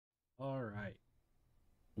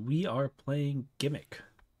We are playing Gimmick.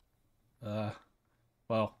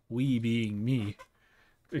 Well, we being me,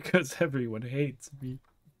 because everyone hates me.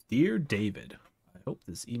 Dear David, I hope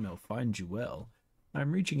this email finds you well.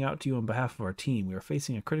 I'm reaching out to you on behalf of our team. We are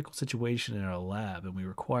facing a critical situation in our lab, and we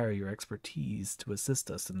require your expertise to assist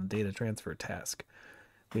us in the data transfer task.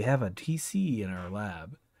 We have a TC in our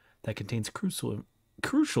lab that contains crucial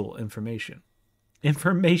information.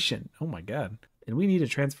 Information. Oh my god. And we need to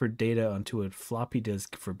transfer data onto a floppy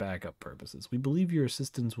disk for backup purposes. We believe your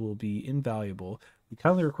assistance will be invaluable. We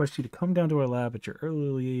kindly request you to come down to our lab at your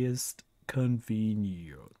earliest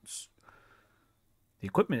convenience. The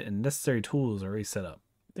equipment and necessary tools are already set up.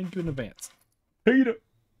 Thank you in advance. Peter.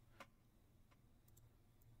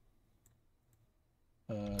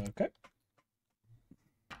 Okay.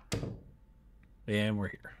 And we're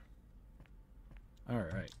here. All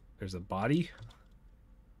right. There's a body.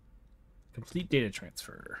 Complete data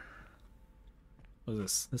transfer. What is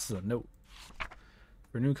this? This is a note.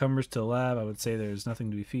 For newcomers to the lab, I would say there's nothing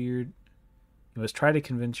to be feared. You must try to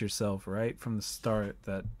convince yourself right from the start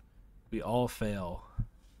that we all fail.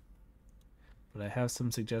 But I have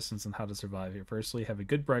some suggestions on how to survive here. Firstly, have a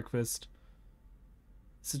good breakfast.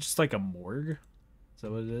 Is it just like a morgue? Is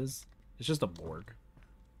that what it is? It's just a morgue.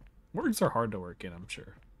 Morgues are hard to work in, I'm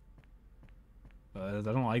sure. I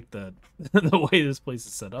don't like the the way this place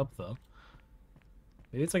is set up, though.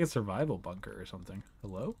 Maybe it's like a survival bunker or something.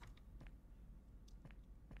 Hello?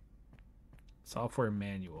 Software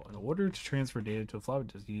manual. In order to transfer data to a floppy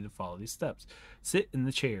disk, you need to follow these steps. Sit in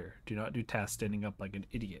the chair. Do not do tasks standing up like an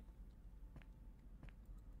idiot.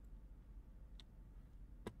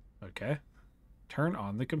 Okay. Turn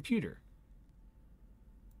on the computer.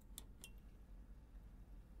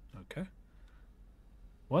 Okay.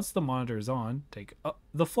 Once the monitor is on, take up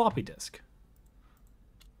the floppy disk.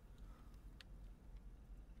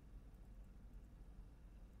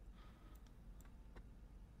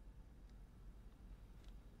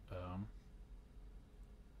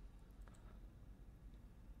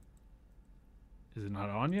 Is it not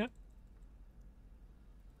on yet?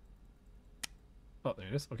 Oh, there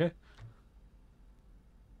it is. Okay.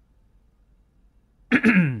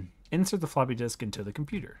 Insert the floppy disk into the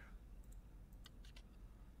computer.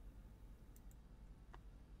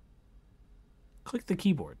 Click the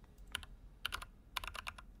keyboard.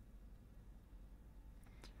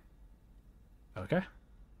 Okay.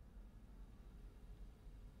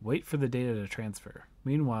 Wait for the data to transfer.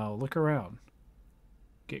 Meanwhile, look around.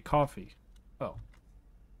 Get coffee. Oh.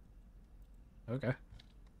 Okay.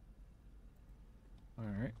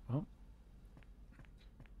 Alright, well.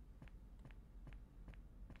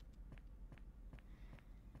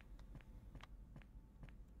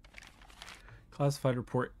 Classified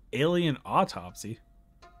report, alien autopsy.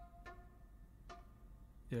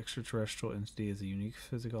 The extraterrestrial entity is a unique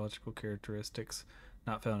physiological characteristics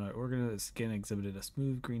not found in an organism. Its skin exhibited a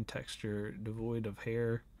smooth green texture, devoid of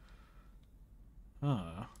hair.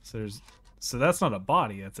 So that's not a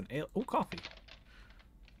body. That's an oh, coffee.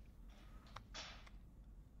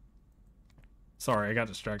 Sorry, I got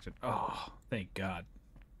distracted. Oh, thank God.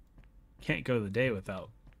 Can't go the day without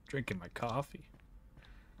drinking my coffee.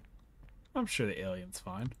 I'm sure the alien's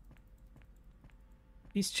fine.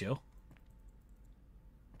 He's chill.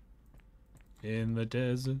 In the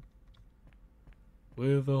desert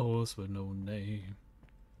with a horse with no name.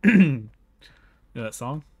 You know that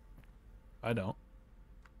song? I don't.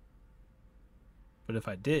 But if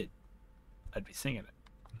I did, I'd be singing it.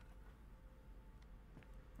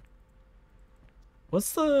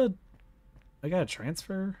 What's the... I gotta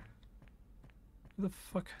transfer? What the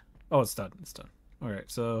fuck? Oh, it's done. It's done. Alright,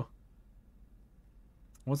 so...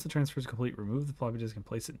 Once the transfer is complete, remove the floppy disk and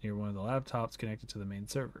place it near one of the laptops connected to the main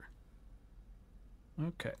server.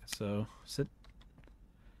 Okay, so sit.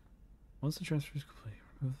 Once the transfer is complete,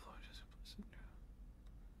 remove the floppy disk and place it near.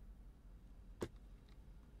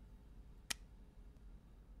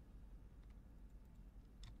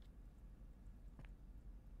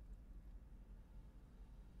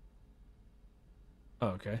 Oh,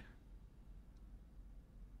 okay.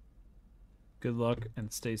 Good luck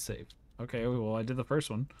and stay safe. Okay, well, I did the first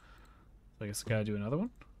one. So I guess I gotta do another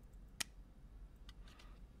one.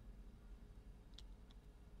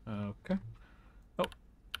 Okay. Oh.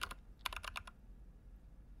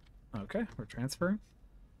 Okay, we're transferring.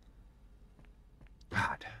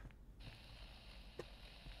 God.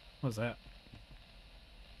 What was that?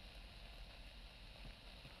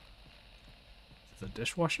 Is it a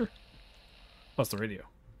dishwasher? Oh, it's the radio.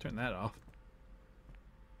 Turn that off.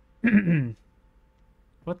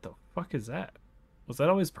 What the fuck is that? Was that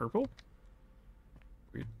always purple?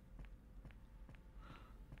 Weird.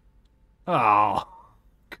 Oh,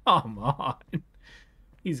 Come on.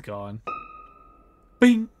 He's gone.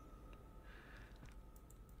 Bing!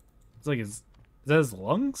 It's like is that his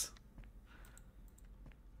lungs?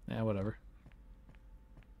 Yeah, whatever.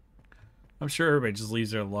 I'm sure everybody just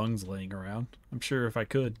leaves their lungs laying around. I'm sure if I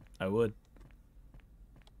could, I would.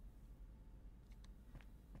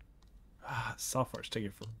 Ah, software's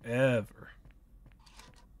taking forever.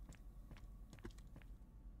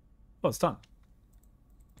 Oh, it's done.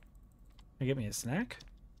 Can you get me a snack?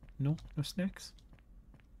 No, no snacks?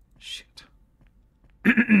 Shit.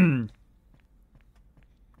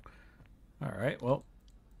 Alright, well,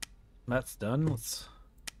 that's done. Let's...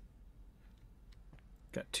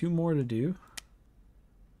 Got 2 more to do.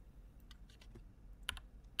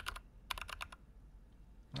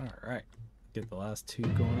 Alright. Get the last 2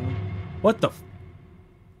 going on. What the f...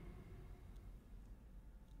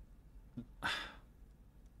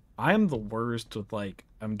 I am the worst with, like,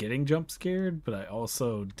 I'm getting jump scared, but I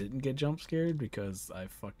also didn't get jump scared because I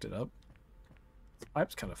fucked it up. This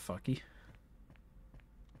pipe's kind of fucky.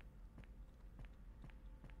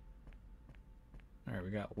 Alright,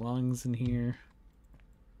 we got lungs in here.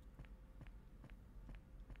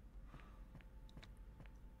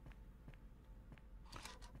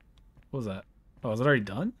 What was that? Oh, is it already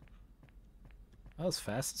done? That was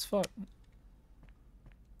fast as fuck.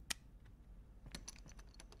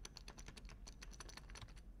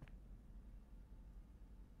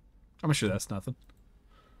 I'm sure that's nothing.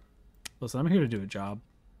 Listen, I'm here to do a job.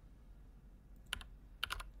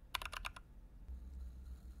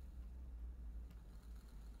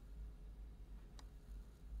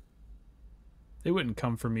 They wouldn't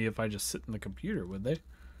come for me if I just sit in the computer, would they?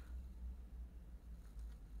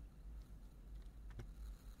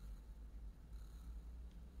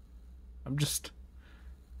 I'm just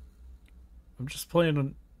playing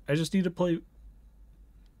on... I just need to play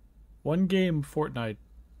one game of Fortnite.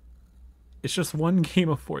 It's just one game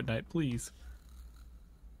of Fortnite, please.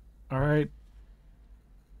 Alright.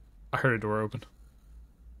 I heard a door open.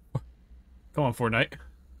 Come on, Fortnite.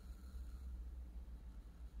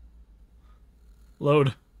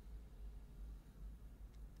 Load.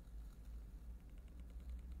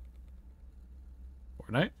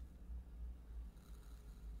 Fortnite?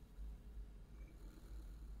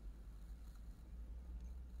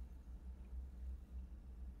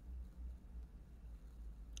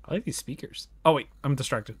 I like these speakers. Oh wait, I'm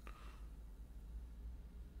distracted.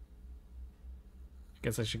 I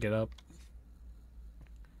guess I should get up.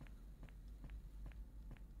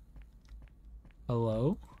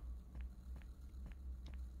 Hello?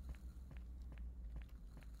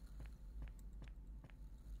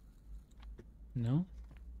 No?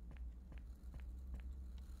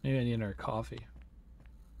 Maybe I need another coffee.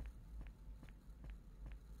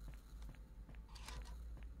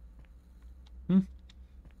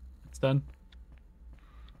 It's done.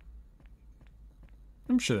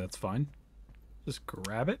 I'm sure that's fine. Just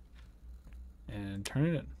grab it and turn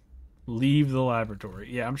it in. Leave the laboratory.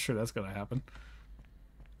 Yeah, I'm sure that's gonna happen.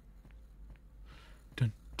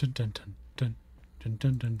 Dun dun dun dun dun dun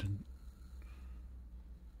dun dun dun.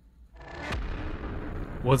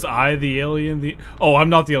 Was I the alien? Oh, I'm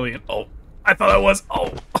not the alien. Oh, I thought I was.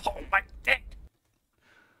 Oh my dick.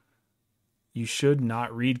 You should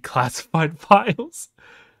not read classified files.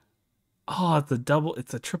 Oh,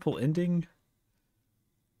 it's a triple ending.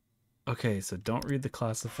 Okay, so don't read the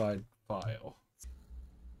classified file.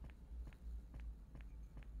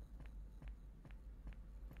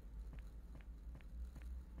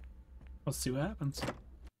 Let's see what happens.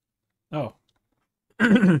 Oh.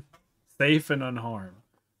 Safe and unharmed.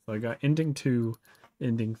 So I got ending 2,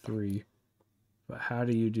 ending 3. But how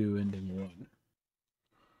do you do ending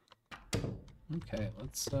 1? Okay,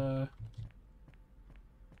 let's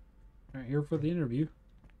Alright, here for the interview.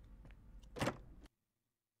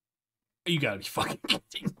 You gotta be fucking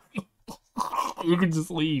kidding me. You can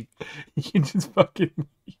just leave. You can just fucking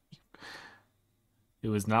leave. It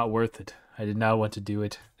was not worth it. I did not want to do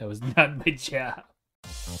it. That was not my job.